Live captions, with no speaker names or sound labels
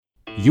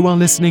You are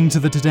listening to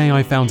the Today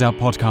I Found Out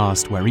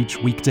podcast, where each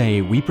weekday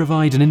we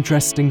provide an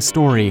interesting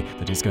story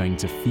that is going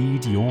to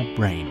feed your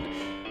brain.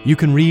 You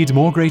can read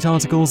more great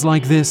articles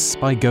like this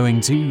by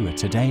going to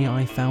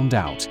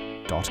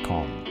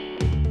todayifoundout.com.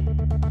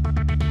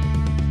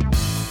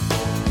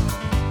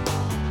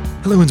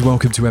 Hello and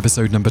welcome to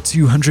episode number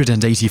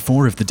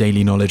 284 of the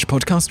Daily Knowledge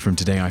podcast from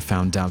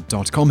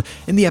todayifoundout.com.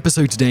 In the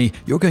episode today,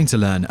 you're going to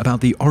learn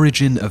about the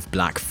origin of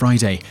Black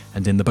Friday,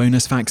 and in the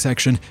bonus facts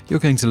section, you're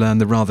going to learn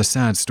the rather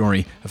sad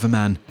story of a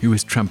man who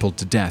was trampled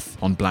to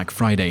death on Black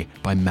Friday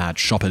by mad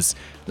shoppers.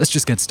 Let's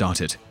just get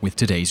started with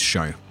today's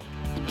show.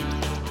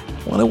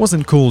 While it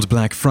wasn't called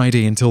Black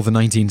Friday until the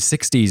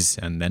 1960s,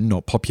 and then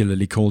not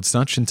popularly called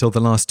such until the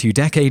last 2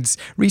 decades,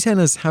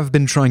 retailers have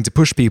been trying to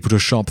push people to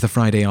shop the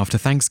Friday after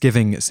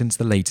Thanksgiving since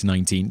the late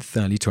 19th,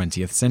 early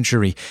 20th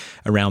century.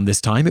 Around this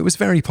time, it was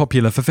very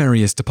popular for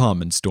various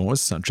department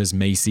stores, such as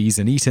Macy's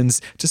and Eaton's,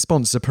 to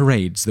sponsor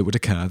parades that would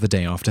occur the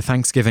day after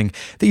Thanksgiving.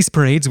 These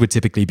parades would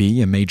typically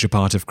be a major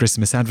part of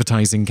Christmas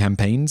advertising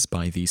campaigns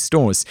by these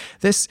stores.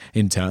 This,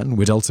 in turn,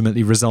 would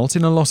ultimately result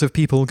in a lot of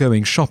people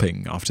going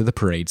shopping after the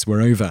parades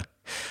were over.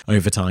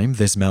 Over time,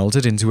 this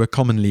melded into a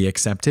commonly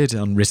accepted,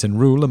 unwritten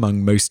rule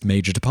among most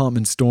major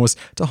department stores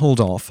to hold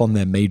off on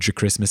their major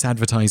Christmas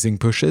advertising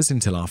pushes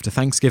until after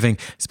Thanksgiving,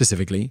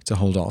 specifically to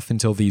hold off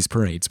until these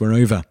parades were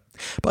over.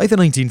 By the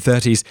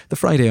 1930s, the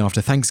Friday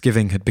after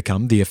Thanksgiving had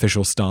become the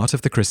official start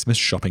of the Christmas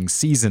shopping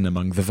season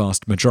among the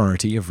vast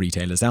majority of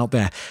retailers out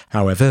there.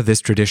 However, this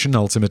tradition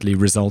ultimately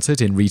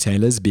resulted in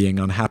retailers being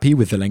unhappy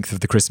with the length of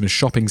the Christmas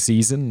shopping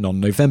season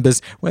on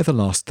November's, where the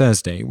last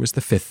Thursday was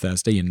the 5th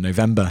Thursday in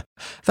November.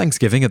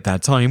 Thanksgiving at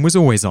that time was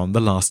always on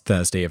the last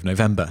Thursday of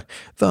November.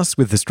 Thus,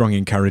 with the strong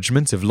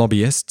encouragement of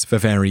lobbyists for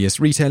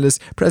various retailers,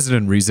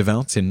 President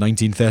Roosevelt in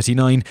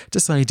 1939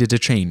 decided to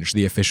change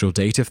the official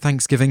date of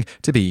Thanksgiving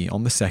to be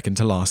on the second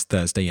to last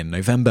Thursday in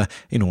November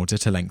in order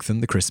to lengthen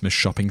the Christmas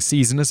shopping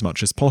season as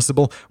much as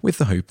possible, with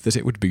the hope that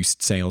it would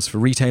boost sales for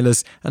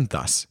retailers and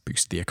thus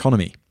boost the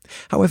economy.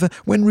 However,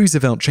 when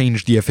Roosevelt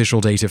changed the official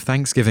date of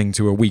Thanksgiving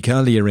to a week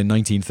earlier in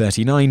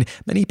 1939,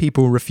 many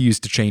people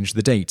refused to change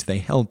the date they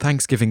held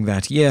Thanksgiving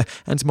that year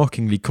and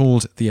mockingly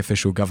called the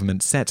official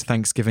government-set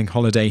Thanksgiving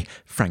holiday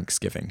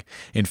Franksgiving.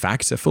 In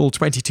fact, a full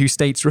 22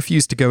 states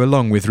refused to go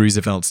along with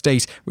Roosevelt's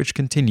date, which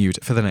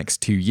continued for the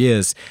next 2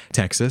 years.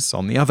 Texas,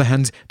 on the other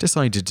hand,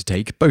 decided to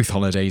take both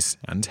holidays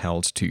and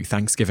held 2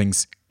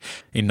 Thanksgivings.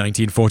 In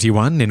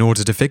 1941, in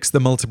order to fix the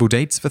multiple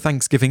dates for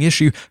Thanksgiving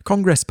issue,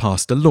 Congress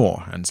passed a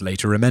law and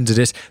later amended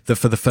it that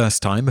for the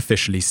first time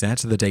officially set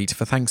the date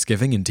for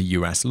Thanksgiving into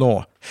U.S.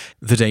 law.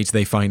 The date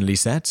they finally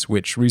set,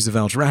 which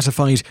Roosevelt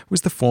ratified,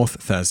 was the 4th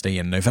Thursday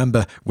in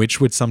November, which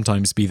would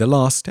sometimes be the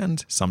last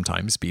and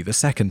sometimes be the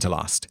second to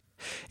last.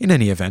 In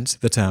any event,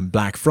 the term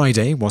Black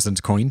Friday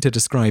wasn't coined to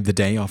describe the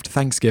day after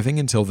Thanksgiving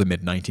until the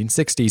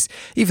mid-1960s.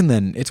 Even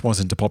then, it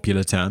wasn't a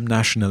popular term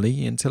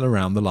nationally until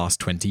around the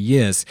last 20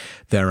 years.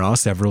 There are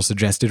several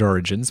suggested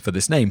origins for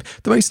this name.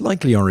 The most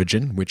likely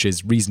origin, which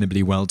is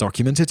reasonably well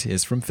documented,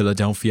 is from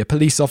Philadelphia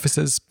police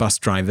officers, bus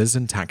drivers,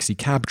 and taxi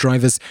cab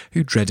drivers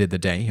who dreaded the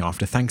day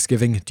after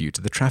Thanksgiving due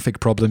to the traffic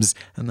problems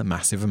and the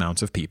massive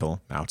amount of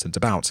people out and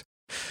about.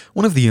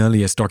 One of the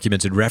earliest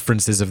documented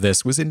references of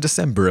this was in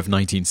December of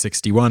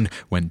 1961,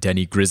 when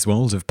Denny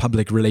Griswold of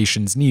Public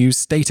Relations News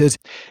stated,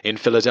 "In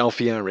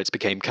Philadelphia, it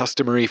became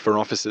customary for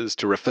officers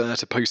to refer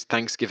to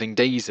post-Thanksgiving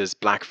days as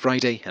Black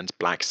Friday and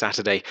Black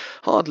Saturday.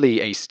 Hardly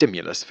a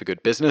stimulus for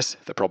good business,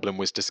 the problem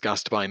was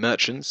discussed by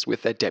merchants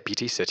with their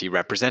deputy city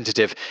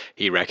representative.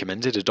 He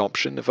recommended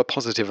adoption of a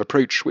positive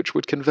approach which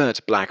would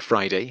convert Black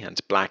Friday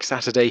and Black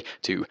Saturday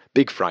to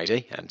Big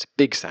Friday and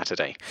Big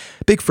Saturday."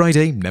 Big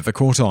Friday never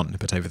caught on,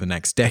 but over the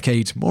next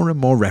decade, more and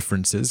more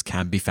references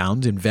can be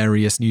found in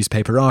various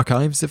newspaper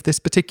archives of this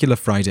particular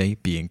Friday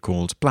being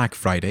called Black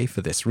Friday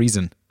for this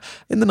reason.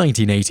 In the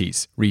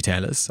 1980s,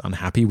 retailers,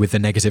 unhappy with the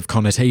negative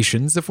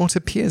connotations of what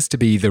appears to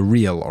be the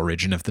real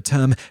origin of the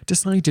term,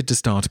 decided to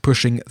start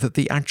pushing that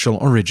the actual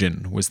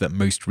origin was that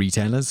most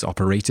retailers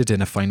operated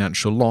in a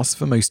financial loss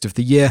for most of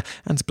the year,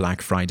 and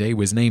Black Friday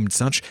was named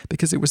such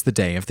because it was the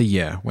day of the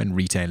year when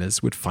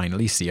retailers would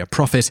finally see a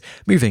profit,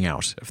 moving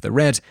out of the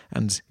red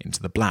and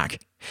into the black.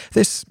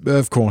 This,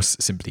 of course,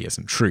 simply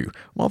isn't true.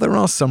 While there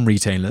are some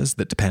retailers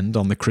that depend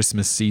on the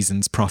Christmas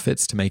season's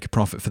profits to make a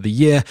profit for the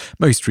year,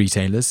 most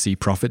retailers see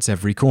profits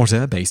every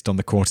quarter based on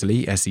the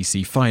quarterly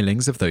SEC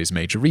filings of those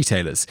major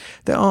retailers.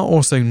 There are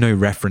also no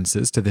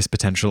references to this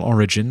potential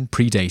origin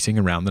predating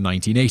around the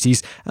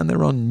 1980s, and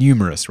there are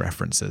numerous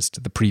references to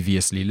the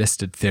previously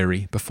listed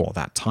theory before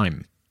that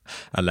time.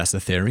 A lesser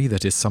theory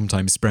that is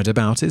sometimes spread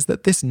about is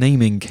that this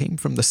naming came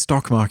from the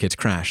stock market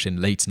crash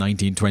in late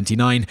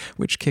 1929,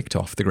 which kicked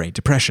off the Great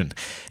Depression.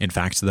 In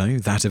fact, though,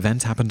 that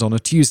event happened on a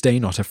Tuesday,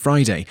 not a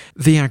Friday.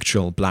 The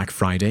actual Black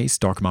Friday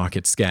stock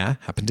market scare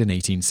happened in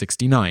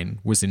 1869,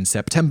 was in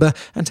September,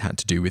 and had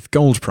to do with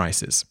gold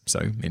prices,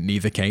 so in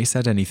neither case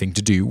had anything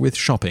to do with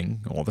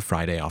shopping or the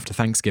Friday after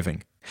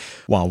Thanksgiving.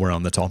 While we're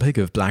on the topic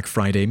of Black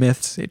Friday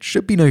myths, it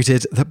should be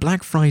noted that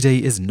Black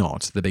Friday is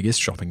not the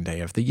biggest shopping day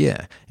of the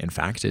year. In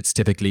fact, it's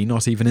typically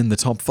not even in the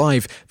top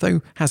 5,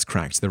 though has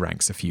cracked the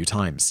ranks a few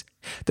times.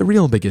 The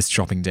real biggest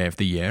shopping day of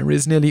the year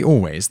is nearly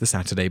always the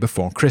Saturday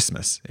before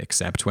Christmas,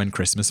 except when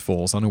Christmas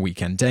falls on a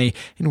weekend day,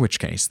 in which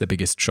case the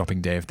biggest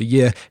shopping day of the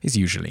year is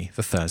usually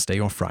the Thursday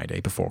or Friday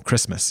before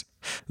Christmas.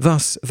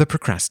 Thus, the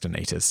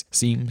procrastinators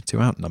seem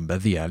to outnumber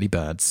the early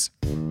birds.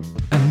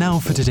 And now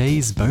for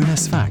today's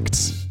bonus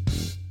facts.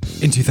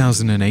 In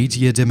 2008,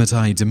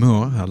 Yedimitai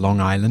Demur, a Long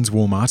Island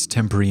Walmart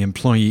temporary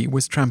employee,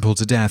 was trampled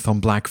to death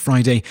on Black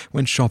Friday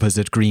when shoppers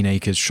at Green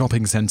Acres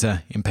Shopping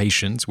Center,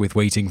 impatient with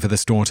waiting for the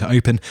store to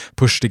open,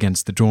 pushed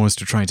against the doors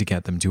to try to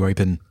get them to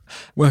open.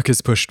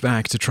 Workers pushed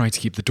back to try to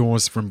keep the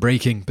doors from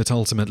breaking, but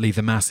ultimately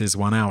the masses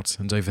won out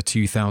and over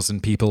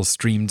 2,000 people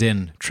streamed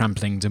in,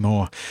 trampling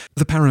Demur.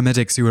 The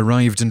paramedics who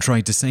arrived and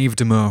tried to save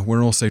Demur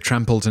were also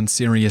trampled and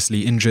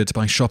seriously injured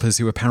by shoppers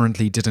who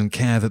apparently didn't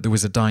care that there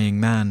was a dying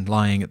man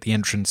lying at the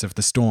entrance of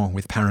the store,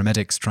 with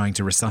paramedics trying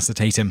to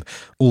resuscitate him.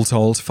 All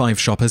told, 5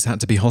 shoppers had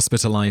to be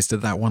hospitalized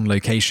at that one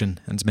location,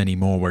 and many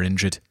more were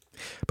injured.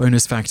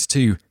 Bonus fact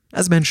 2.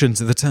 As mentioned,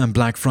 the term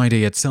Black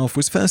Friday itself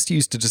was first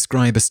used to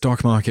describe a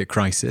stock market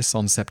crisis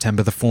on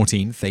September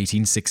 14,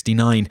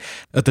 1869.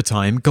 At the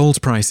time,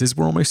 gold prices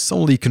were almost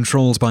solely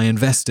controlled by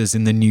investors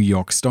in the New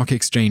York Stock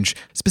Exchange.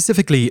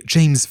 Specifically,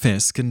 James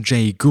Fisk and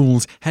Jay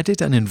Gould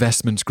headed an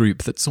investment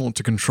group that sought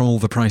to control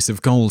the price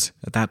of gold,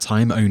 at that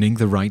time owning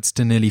the rights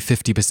to nearly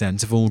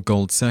 50% of all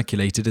gold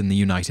circulated in the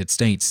United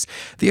States.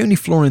 The only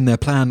flaw in their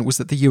plan was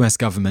that the US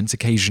government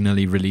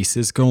occasionally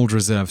releases gold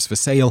reserves for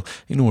sale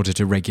in order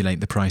to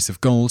regulate the price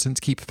of gold and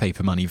keep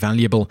paper money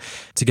valuable.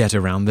 To get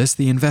around this,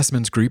 the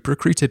investment group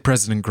recruited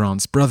President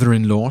Grant's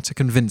brother-in-law to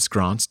convince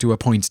Grant to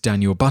appoint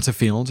Daniel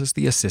Butterfield as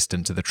the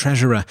assistant to the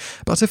treasurer.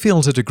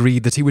 Butterfield had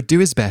agreed that he would do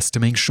his best to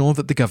make sure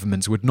that the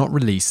government would not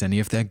release any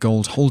of their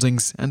gold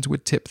holdings and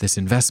would tip this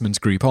investment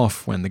group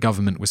off when the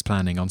government was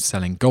planning on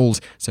selling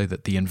gold, so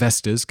that the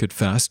investors could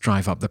first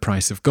drive up the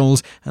price of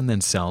gold and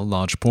then sell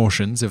large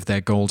portions of their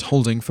gold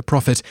holding for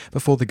profit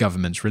before the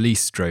government's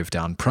release drove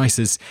down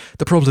prices.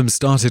 The problem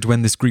started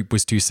when this group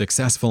was too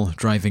successful,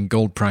 driving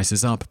gold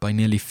prices up by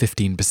nearly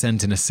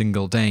 15% in a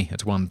single day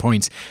at one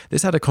point.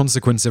 This had a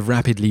consequence of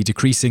rapidly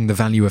decreasing the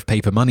value of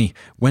paper money.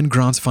 When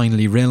Grant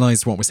finally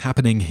realized what was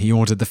happening, he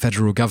ordered the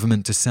federal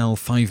government to sell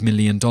 $5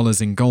 million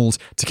in gold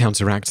to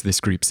counteract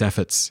this group's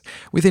efforts.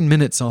 Within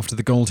minutes after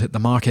the gold hit the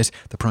market,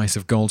 the price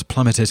of gold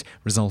plummeted,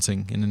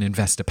 resulting in an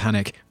investor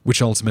panic,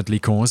 which ultimately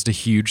caused a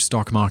huge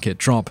stock market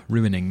drop,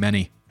 ruining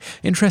many.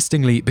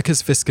 Interestingly,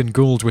 because Fisk and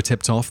Gould were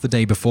tipped off the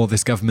day before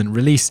this government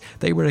release,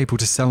 they were able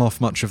to sell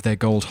off much of their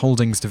gold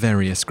holdings to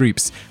various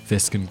groups.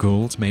 Fisk and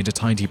Gould made a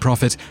tidy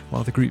profit,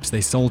 while the groups they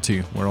sold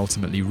to were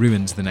ultimately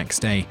ruined the next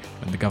day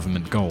when the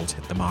government gold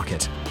hit the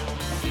market.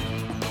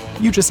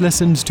 You just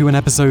listened to an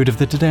episode of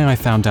the Today I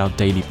Found Out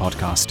Daily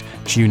podcast.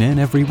 Tune in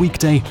every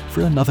weekday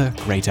for another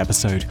great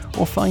episode,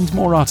 or find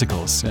more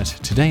articles at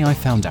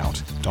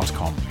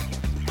todayifoundout.com.